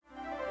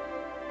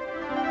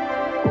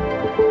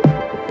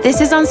This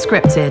is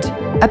Unscripted,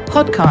 a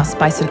podcast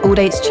by St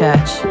Aldate's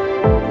Church.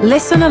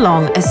 Listen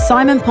along as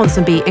Simon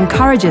Ponsonby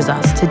encourages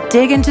us to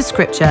dig into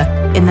Scripture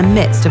in the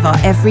midst of our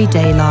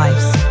everyday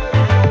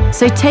lives.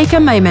 So take a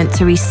moment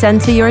to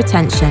recenter your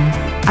attention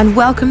and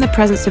welcome the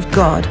presence of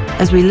God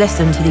as we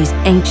listen to these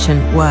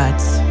ancient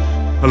words.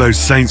 Hello,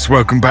 saints.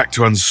 Welcome back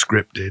to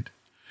Unscripted.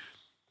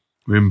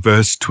 We're in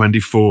verse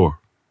 24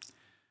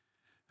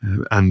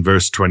 and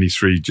verse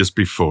 23, just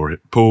before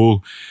it.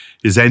 Paul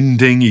is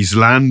he's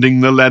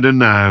landing the letter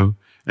now,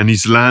 and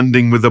he's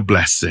landing with a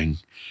blessing.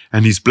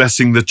 And he's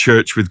blessing the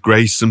church with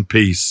grace and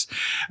peace.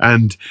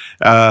 And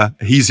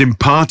he's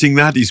imparting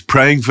that, he's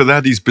praying for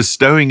that, he's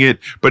bestowing it,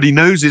 but he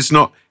knows it's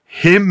not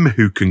him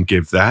who can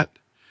give that.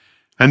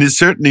 And it's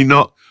certainly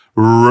not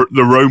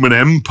the Roman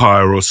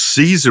Empire or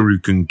Caesar who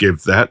can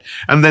give that.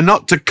 And they're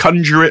not to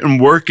conjure it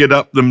and work it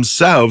up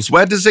themselves.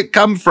 Where does it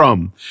come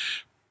from?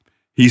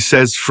 He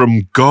says,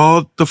 from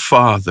God the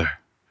Father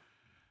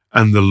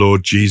and the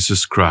Lord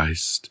Jesus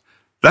Christ.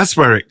 That's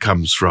where it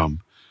comes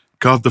from.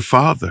 God the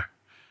Father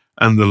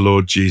and the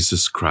Lord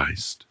Jesus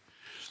Christ.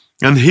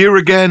 And here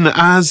again,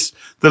 as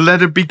the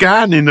letter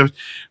began in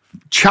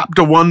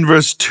chapter 1,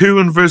 verse 2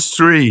 and verse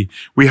 3,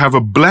 we have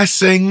a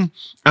blessing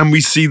and we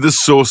see the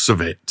source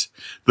of it.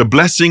 The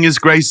blessing is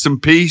grace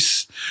and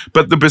peace,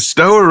 but the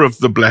bestower of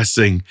the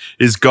blessing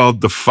is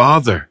God the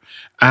Father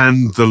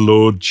and the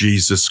Lord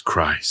Jesus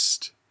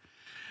Christ.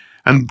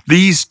 And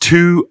these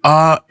two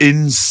are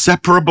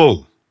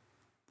inseparable.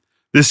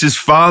 This is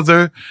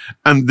Father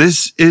and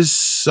this is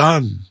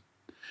Son.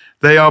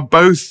 They are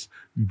both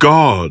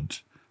God,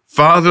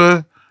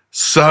 Father,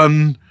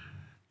 Son,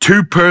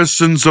 two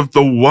persons of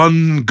the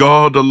one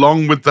God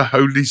along with the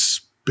Holy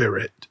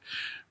Spirit.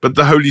 But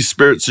the Holy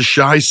Spirit's a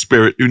shy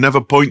spirit who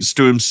never points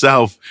to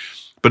himself,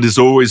 but is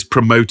always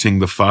promoting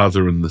the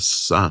Father and the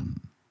Son.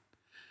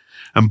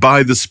 And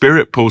by the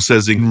Spirit, Paul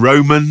says in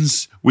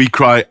Romans, we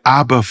cry,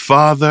 Abba,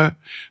 Father.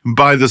 And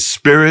by the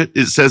Spirit,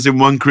 it says in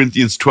 1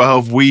 Corinthians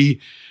 12,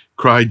 we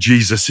cry,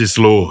 Jesus is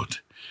Lord.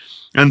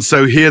 And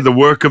so here the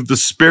work of the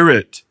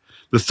Spirit,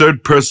 the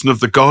third person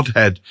of the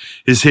Godhead,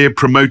 is here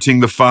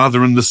promoting the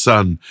Father and the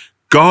Son.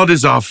 God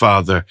is our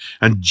Father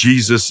and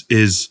Jesus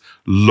is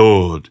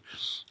Lord.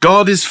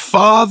 God is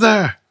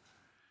Father.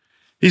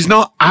 He's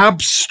not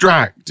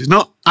abstract. He's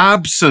not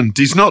absent.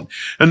 He's not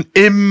an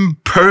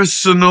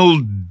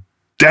impersonal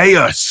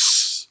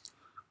Deus,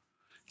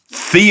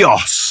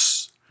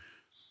 Theos.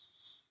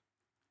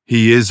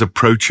 He is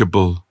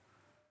approachable,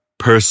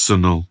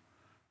 personal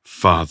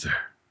Father.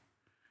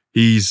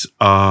 He's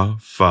our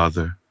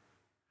Father,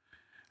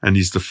 and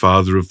he's the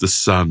Father of the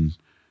Son,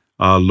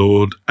 our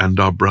Lord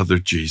and our brother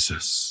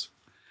Jesus.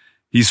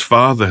 He's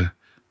Father,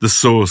 the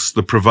source,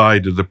 the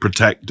provider, the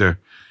protector,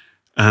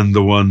 and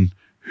the one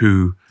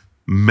who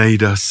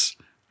made us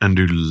and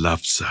who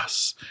loves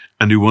us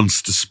and who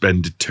wants to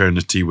spend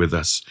eternity with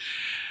us.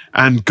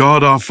 And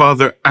God our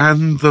Father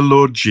and the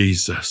Lord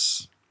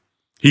Jesus.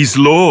 He's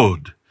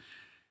Lord.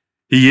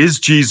 He is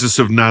Jesus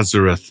of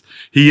Nazareth.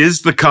 He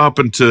is the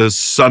carpenter's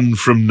son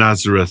from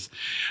Nazareth.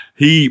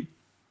 He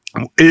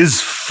is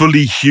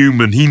fully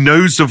human. He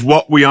knows of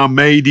what we are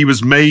made. He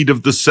was made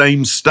of the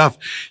same stuff,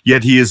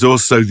 yet he is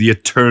also the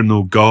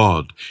eternal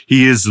God.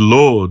 He is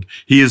Lord.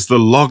 He is the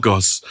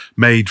Logos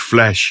made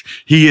flesh.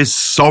 He is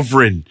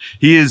sovereign.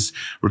 He is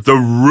the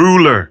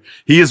ruler.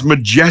 He is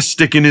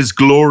majestic in his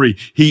glory.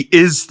 He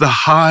is the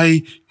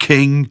high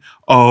King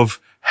of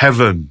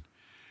heaven.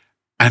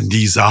 And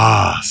he's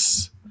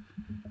ours.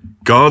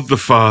 God the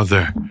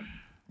Father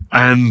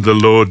and the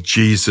Lord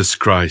Jesus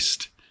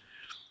Christ.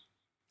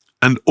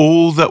 And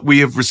all that we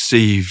have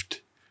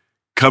received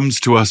comes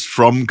to us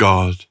from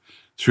God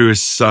through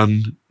his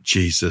Son,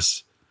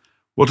 Jesus.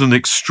 What an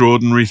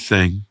extraordinary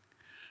thing.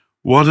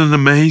 What an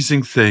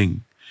amazing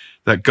thing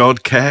that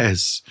God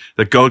cares,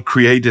 that God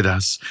created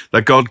us,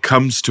 that God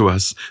comes to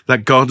us,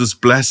 that God has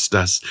blessed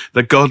us,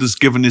 that God has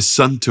given his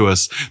Son to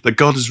us, that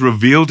God has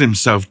revealed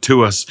himself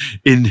to us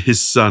in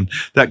his Son,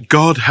 that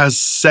God has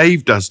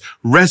saved us,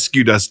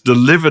 rescued us,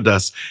 delivered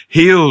us,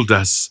 healed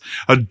us,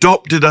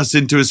 adopted us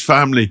into his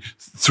family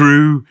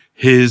through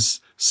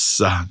his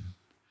Son.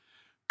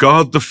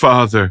 God the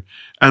Father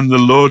and the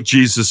Lord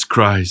Jesus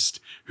Christ,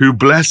 who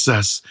bless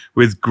us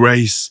with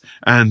grace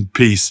and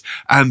peace.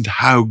 And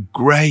how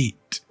great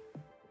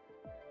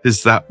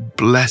is that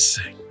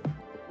blessing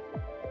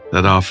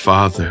that our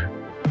Father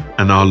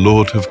and our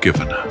Lord have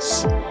given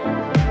us.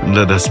 And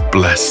let us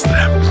bless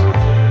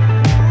them.